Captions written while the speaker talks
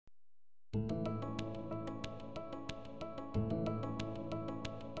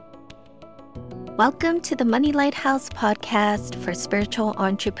Welcome to the Money Lighthouse podcast for spiritual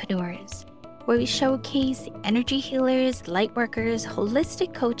entrepreneurs, where we showcase energy healers, lightworkers,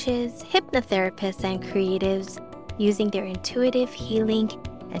 holistic coaches, hypnotherapists, and creatives using their intuitive healing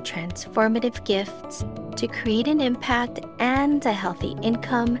and transformative gifts to create an impact and a healthy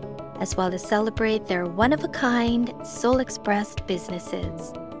income, as well as celebrate their one-of-a-kind, soul-expressed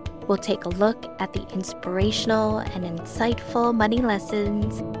businesses. We'll take a look at the inspirational and insightful money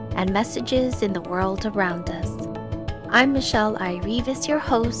lessons and messages in the world around us. I'm Michelle Irevis, your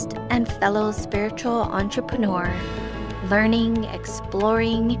host and fellow spiritual entrepreneur, learning,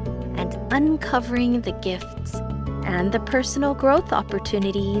 exploring, and uncovering the gifts and the personal growth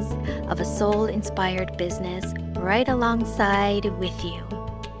opportunities of a soul-inspired business right alongside with you.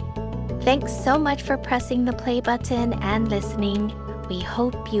 Thanks so much for pressing the play button and listening. We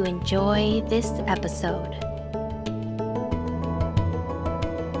hope you enjoy this episode.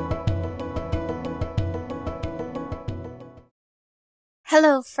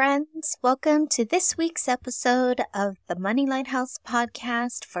 Hello, friends. Welcome to this week's episode of the Money Lighthouse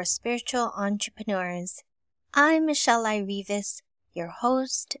podcast for spiritual entrepreneurs. I'm Michelle Irevis, your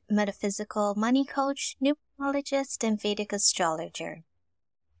host, metaphysical money coach, numerologist, and Vedic astrologer.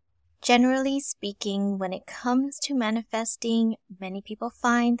 Generally speaking, when it comes to manifesting, many people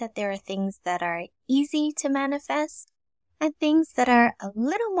find that there are things that are easy to manifest and things that are a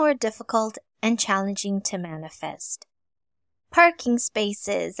little more difficult and challenging to manifest. Parking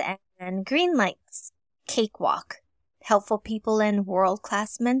spaces and green lights, cakewalk, helpful people and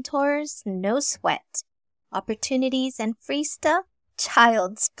world-class mentors, no sweat, opportunities and free stuff,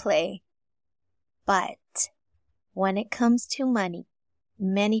 child's play. But when it comes to money,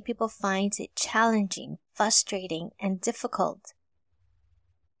 many people find it challenging, frustrating, and difficult.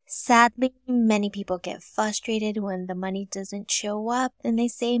 Sadly, many people get frustrated when the money doesn't show up and they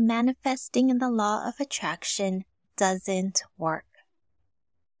say manifesting in the law of attraction doesn't work.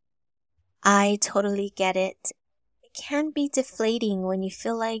 I totally get it. It can be deflating when you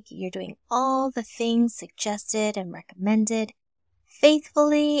feel like you're doing all the things suggested and recommended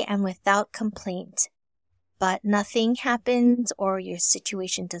faithfully and without complaint, but nothing happens or your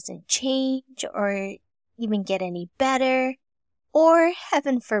situation doesn't change or even get any better or,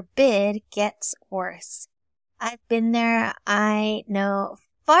 heaven forbid, gets worse. I've been there. I know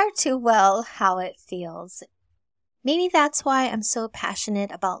far too well how it feels. Maybe that's why I'm so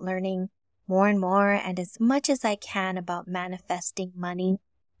passionate about learning more and more and as much as I can about manifesting money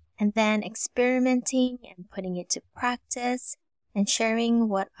and then experimenting and putting it to practice and sharing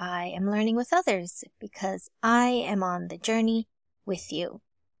what I am learning with others because I am on the journey with you.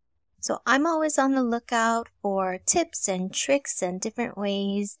 So I'm always on the lookout for tips and tricks and different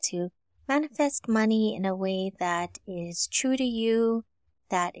ways to manifest money in a way that is true to you,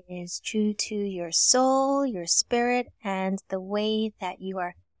 that is true to your soul, your spirit, and the way that you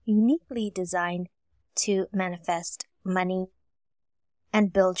are uniquely designed to manifest money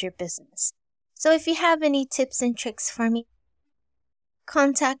and build your business. So if you have any tips and tricks for me,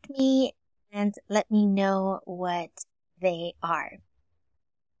 contact me and let me know what they are.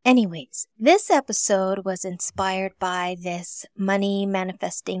 Anyways, this episode was inspired by this money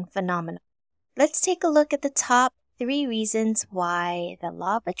manifesting phenomenon. Let's take a look at the top 3 reasons why the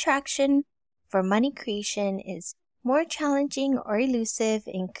law of attraction for money creation is more challenging or elusive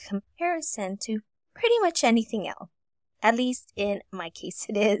in comparison to pretty much anything else. At least in my case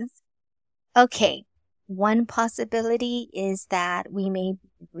it is. Okay, one possibility is that we may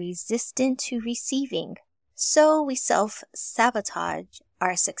be resistant to receiving, so we self-sabotage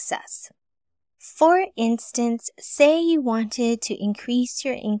our success. For instance, say you wanted to increase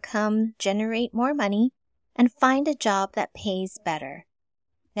your income, generate more money, and find a job that pays better.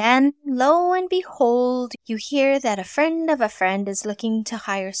 Then, lo and behold, you hear that a friend of a friend is looking to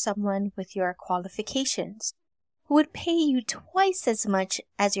hire someone with your qualifications, who would pay you twice as much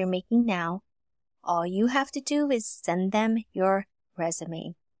as you're making now. All you have to do is send them your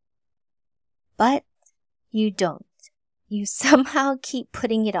resume. But you don't. You somehow keep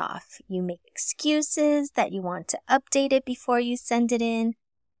putting it off. You make excuses that you want to update it before you send it in,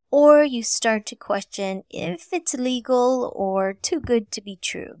 or you start to question if it's legal or too good to be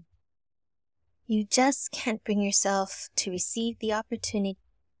true. You just can't bring yourself to receive the opportunity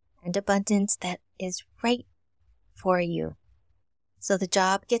and abundance that is right for you. So the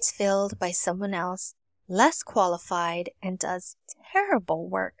job gets filled by someone else, less qualified, and does terrible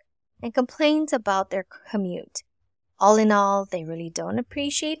work and complains about their commute. All in all, they really don't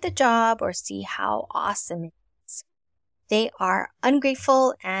appreciate the job or see how awesome it is. They are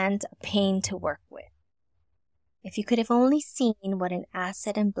ungrateful and a pain to work with. If you could have only seen what an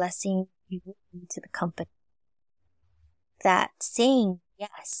asset and blessing you into the company. That saying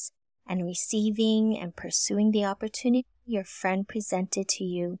yes and receiving and pursuing the opportunity your friend presented to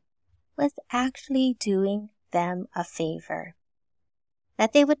you was actually doing them a favor.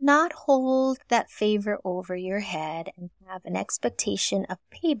 That they would not hold that favor over your head and have an expectation of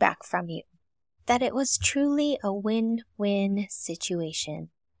payback from you. That it was truly a win-win situation.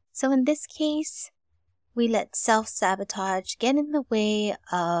 So in this case, we let self-sabotage get in the way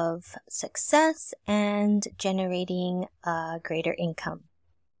of success and generating a greater income.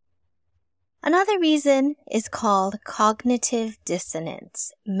 Another reason is called cognitive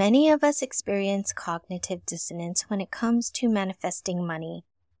dissonance. Many of us experience cognitive dissonance when it comes to manifesting money.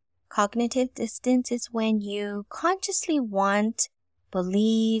 Cognitive dissonance is when you consciously want,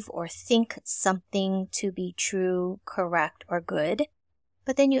 believe, or think something to be true, correct, or good,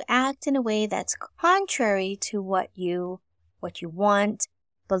 but then you act in a way that's contrary to what you want,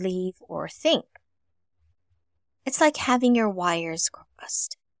 believe, or think. It's like having your wires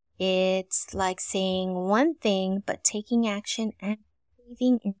crossed. It's like saying one thing but taking action and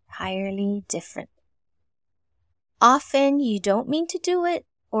behaving entirely different. Often you don't mean to do it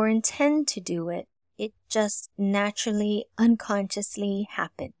or intend to do it. It just naturally, unconsciously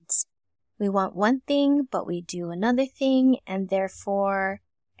happens. We want one thing, but we do another thing and therefore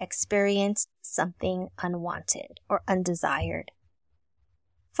experience something unwanted or undesired.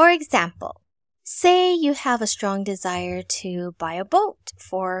 For example, say you have a strong desire to buy a boat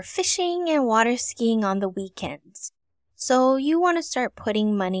for fishing and water skiing on the weekends. So you want to start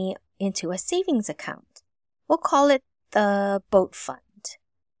putting money into a savings account. We'll call it the boat fund.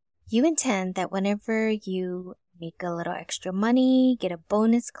 You intend that whenever you make a little extra money, get a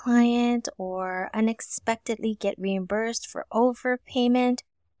bonus client, or unexpectedly get reimbursed for overpayment,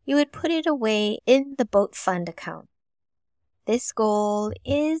 you would put it away in the boat fund account. This goal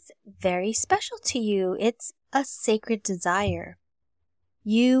is very special to you. It's a sacred desire.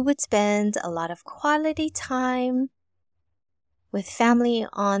 You would spend a lot of quality time with family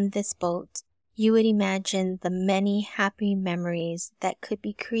on this boat. You would imagine the many happy memories that could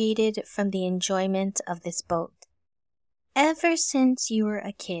be created from the enjoyment of this boat. Ever since you were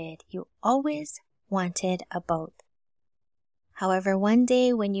a kid, you always wanted a boat. However, one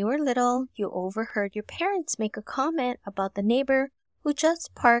day when you were little, you overheard your parents make a comment about the neighbor who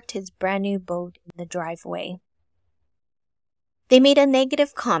just parked his brand new boat in the driveway. They made a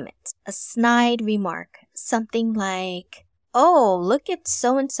negative comment, a snide remark, something like, "Oh, look at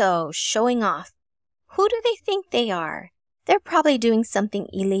so-and-so showing off. Who do they think they are? They're probably doing something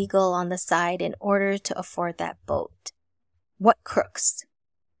illegal on the side in order to afford that boat. What crooks?"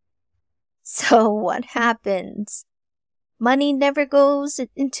 So what happens? Money never goes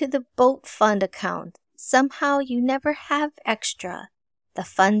into the boat fund account. Somehow you never have extra. The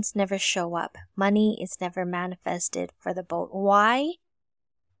funds never show up. Money is never manifested for the boat. Why?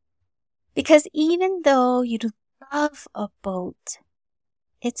 Because even though you love a boat,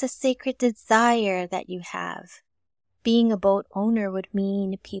 it's a sacred desire that you have. Being a boat owner would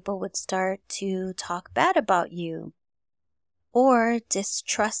mean people would start to talk bad about you, or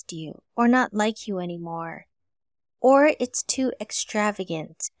distrust you, or not like you anymore. Or it's too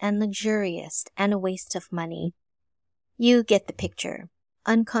extravagant and luxurious and a waste of money. You get the picture.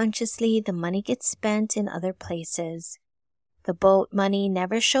 Unconsciously, the money gets spent in other places. The boat money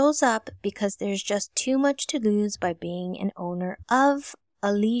never shows up because there's just too much to lose by being an owner of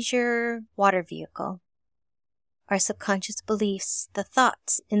a leisure water vehicle. Our subconscious beliefs, the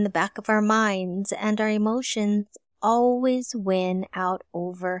thoughts in the back of our minds, and our emotions always win out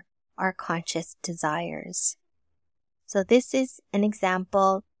over our conscious desires. So this is an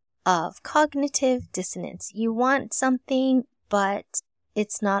example of cognitive dissonance. You want something, but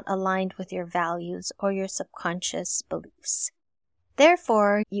it's not aligned with your values or your subconscious beliefs.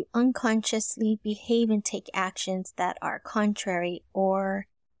 Therefore, you unconsciously behave and take actions that are contrary or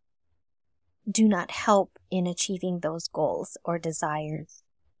do not help in achieving those goals or desires.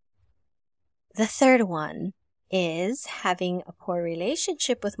 The third one is having a poor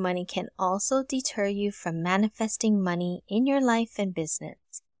relationship with money can also deter you from manifesting money in your life and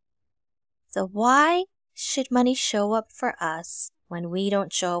business. So why should money show up for us when we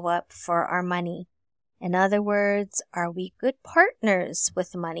don't show up for our money? In other words, are we good partners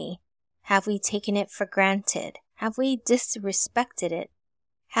with money? Have we taken it for granted? Have we disrespected it?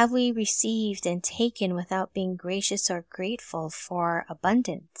 Have we received and taken without being gracious or grateful for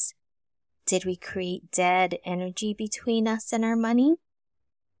abundance? Did we create dead energy between us and our money?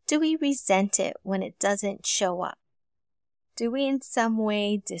 Do we resent it when it doesn't show up? Do we in some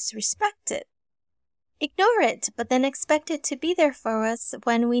way disrespect it? ignore it, but then expect it to be there for us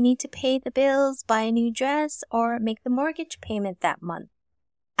when we need to pay the bills, buy a new dress, or make the mortgage payment that month.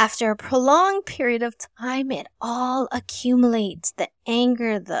 After a prolonged period of time, it all accumulates. The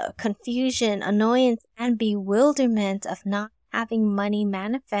anger, the confusion, annoyance, and bewilderment of not having money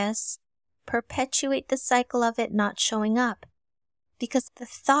manifest perpetuate the cycle of it not showing up. Because the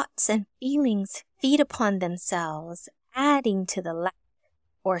thoughts and feelings feed upon themselves, adding to the lack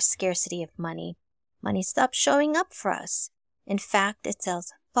or scarcity of money. Money stops showing up for us. In fact, it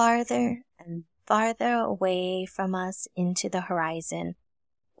sails farther and farther away from us into the horizon.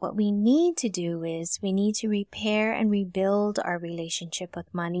 What we need to do is we need to repair and rebuild our relationship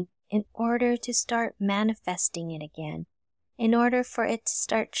with money in order to start manifesting it again, in order for it to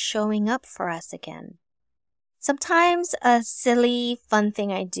start showing up for us again. Sometimes a silly, fun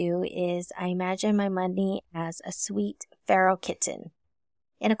thing I do is I imagine my money as a sweet feral kitten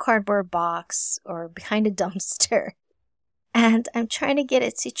in a cardboard box or behind a dumpster. And I'm trying to get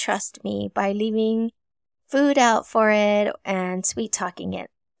it to trust me by leaving food out for it and sweet talking it.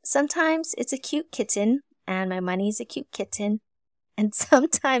 Sometimes it's a cute kitten and my money's a cute kitten. And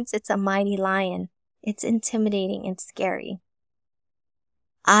sometimes it's a mighty lion. It's intimidating and scary.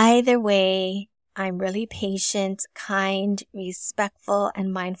 Either way, I'm really patient, kind, respectful,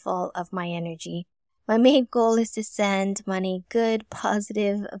 and mindful of my energy. My main goal is to send money good,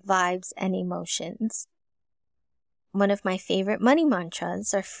 positive vibes and emotions. One of my favorite money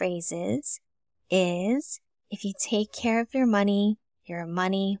mantras or phrases is, if you take care of your money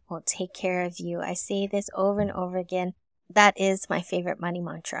will take care of you. I say this over and over again. That is my favorite money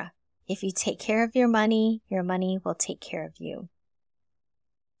mantra. If you take care of your money will take care of you.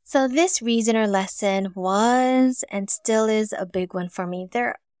 So this reason or lesson was and still is a big one for me.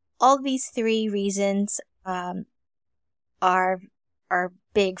 All these three reasons are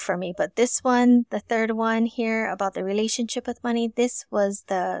big for me, but this one, the third one here about the relationship with money, this was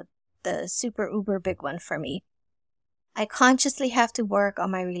the super uber big one for me. I consciously have to work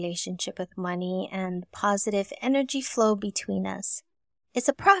on my relationship with money and positive energy flow between us. It's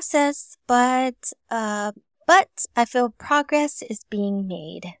a process, but I feel progress is being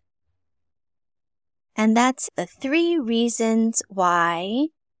made. And that's the 3 reasons why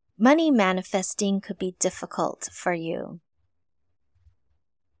money manifesting could be difficult for you.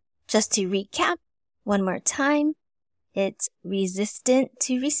 Just to recap one more time, it's resistant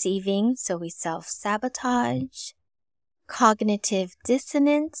to receiving, so we self-sabotage, cognitive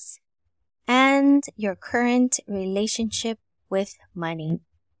dissonance, and your current relationship with money.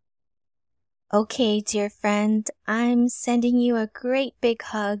 Okay, dear friend, I'm sending you a great big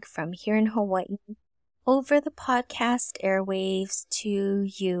hug from here in Hawaii over the podcast airwaves to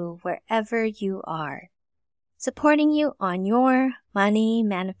you wherever you are, supporting you on your money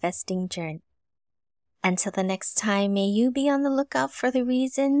manifesting journey. Until the next time, may you be on the lookout for the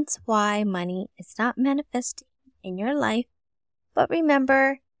reasons why money is not manifesting in your life. But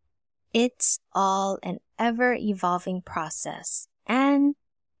remember, it's all an ever-evolving process and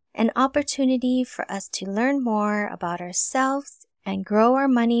an opportunity for us to learn more about ourselves and grow our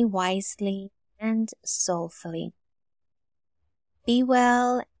money wisely and soulfully. Be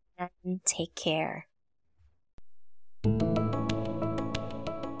well and take care.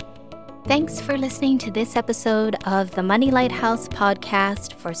 Thanks for listening to this episode of the Money Lighthouse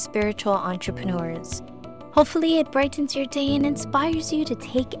podcast for spiritual entrepreneurs. Hopefully it brightens your day and inspires you to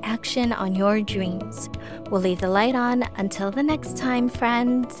take action on your dreams. We'll leave the light on until the next time,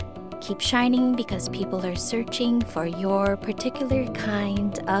 friends. Keep shining because people are searching for your particular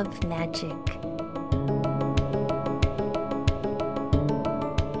kind of magic.